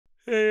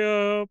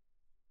Hey,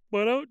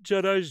 why don't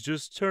Jedis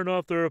just turn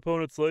off their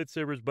opponent's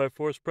lightsabers by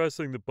force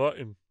pressing the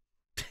button?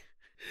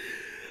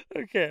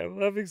 Okay, I'm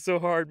laughing so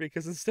hard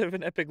because instead of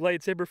an epic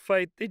lightsaber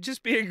fight, they'd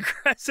just be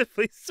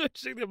aggressively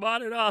switching them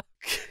on and off.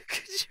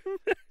 Could you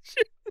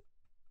imagine?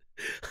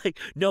 Like,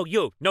 no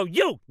you, no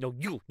you, no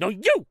you, no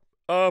you!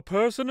 A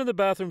person in the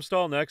bathroom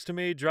stall next to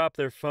me dropped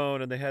their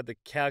phone and they had the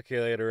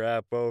calculator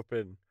app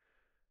open.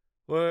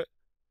 What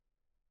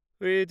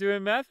are you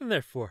doing math in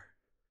there for?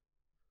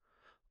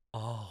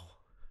 Oh.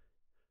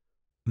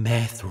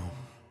 Math room.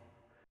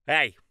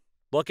 Hey,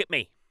 look at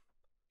me.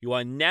 You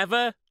are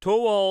never too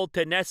old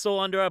to nestle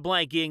under a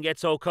blankie and get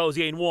so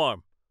cozy and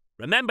warm.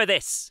 Remember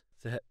this.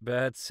 That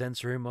bad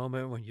sensory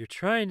moment when you're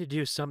trying to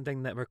do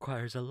something that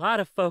requires a lot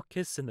of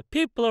focus and the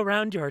people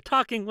around you are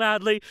talking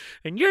loudly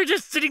and you're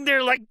just sitting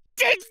there like...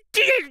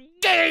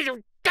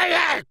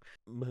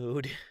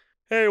 Mood.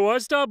 Hey, why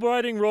stop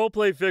writing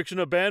roleplay fiction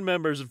of band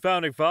members and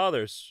founding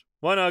fathers?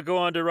 Why not go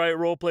on to write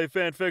roleplay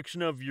fan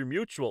fiction of your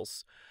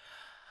mutuals?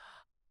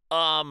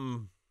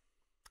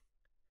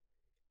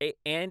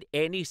 And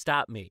Andy,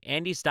 stop me.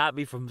 Andy, stop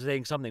me from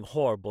saying something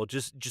horrible.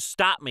 Just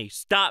stop me.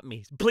 Stop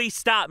me. Please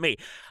stop me.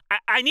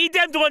 I need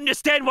them to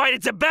understand why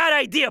it's a bad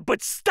idea,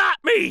 but stop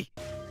me!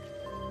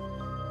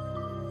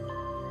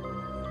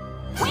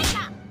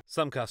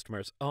 Some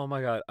customers. Oh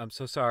my god, I'm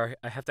so sorry.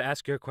 I have to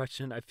ask you a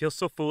question. I feel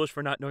so foolish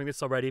for not knowing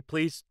this already.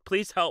 Please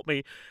help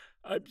me.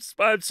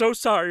 I'm so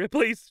sorry.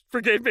 Please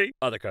forgive me.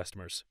 Other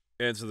customers.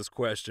 Answer this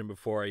question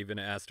before I even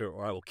asked her,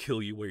 or I will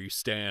kill you where you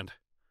stand.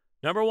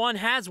 Number 1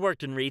 has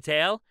worked in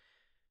retail,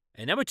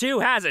 and number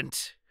 2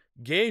 hasn't.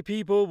 Gay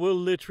people will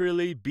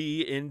literally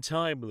be in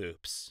time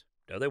loops.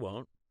 No, they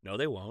won't. No,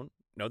 they won't.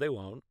 No, they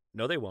won't.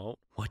 No, they won't.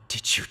 What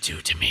did you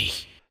do to me?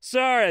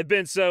 Sorry, I've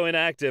been so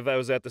inactive. I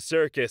was at the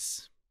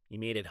circus. You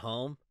made it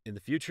home? In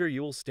the future,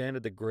 you will stand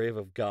at the grave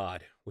of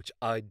God, which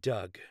I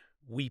dug,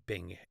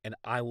 weeping, and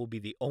I will be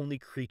the only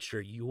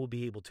creature you will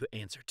be able to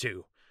answer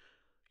to.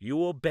 You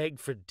will beg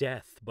for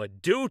death,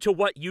 but due to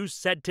what you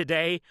said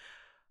today,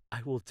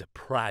 I will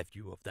deprive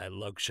you of that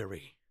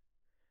luxury.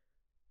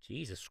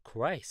 Jesus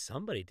Christ,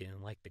 somebody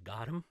didn't like the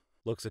Gotham.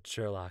 Looks at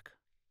Sherlock.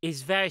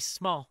 Is very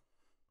small.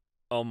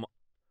 Oh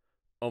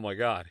my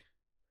god.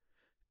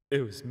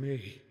 It was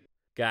me.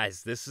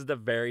 Guys, this is the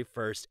very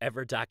first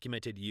ever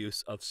documented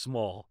use of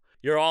small.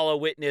 You're all a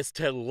witness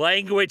to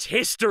language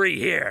history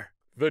here.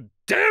 The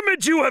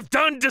damage you have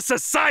done to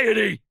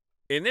society!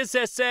 In this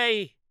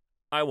essay,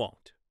 I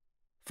won't.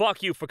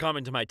 Fuck you for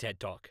coming to my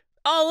TED Talk.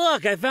 Oh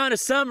look, I found a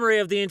summary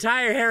of the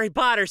entire Harry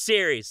Potter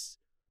series.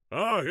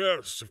 Ah,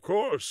 yes, of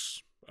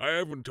course. I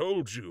haven't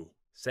told you,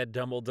 said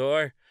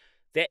Dumbledore.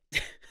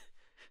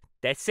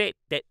 That's it.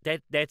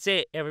 That's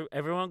it.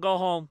 Everyone go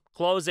home.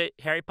 Close it.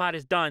 Harry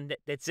Potter's done.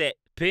 That's it.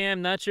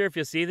 PM, not sure if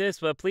you'll see this,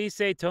 but please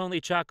say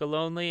Totally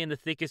Chocolonely in the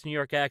thickest New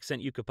York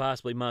accent you could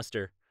possibly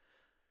muster.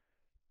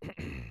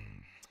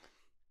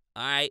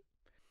 Alright.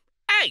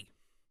 Hey,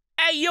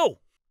 you!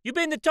 You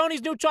been to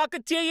Tony's new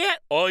chocolatier yet?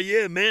 Oh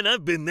yeah, man,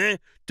 I've been there.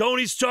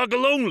 Tony's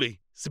Chocolonely.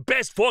 It's the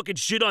best fucking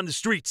shit on the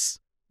streets.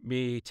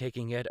 Me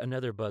taking yet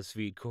another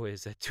BuzzFeed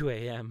quiz at 2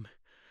 a.m.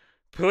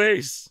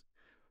 Please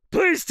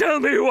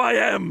tell me who I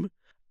am!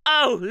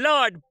 Oh,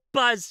 Lord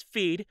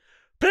BuzzFeed,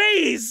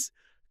 please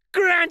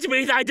grant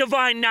me thy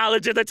divine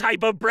knowledge of the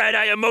type of bread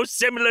I am most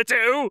similar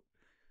to!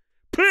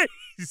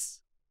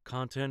 Please!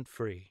 Content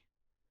free.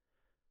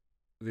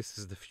 This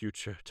is the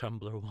future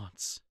Tumblr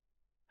wants.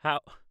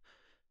 How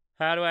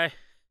do I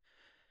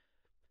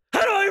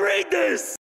read this?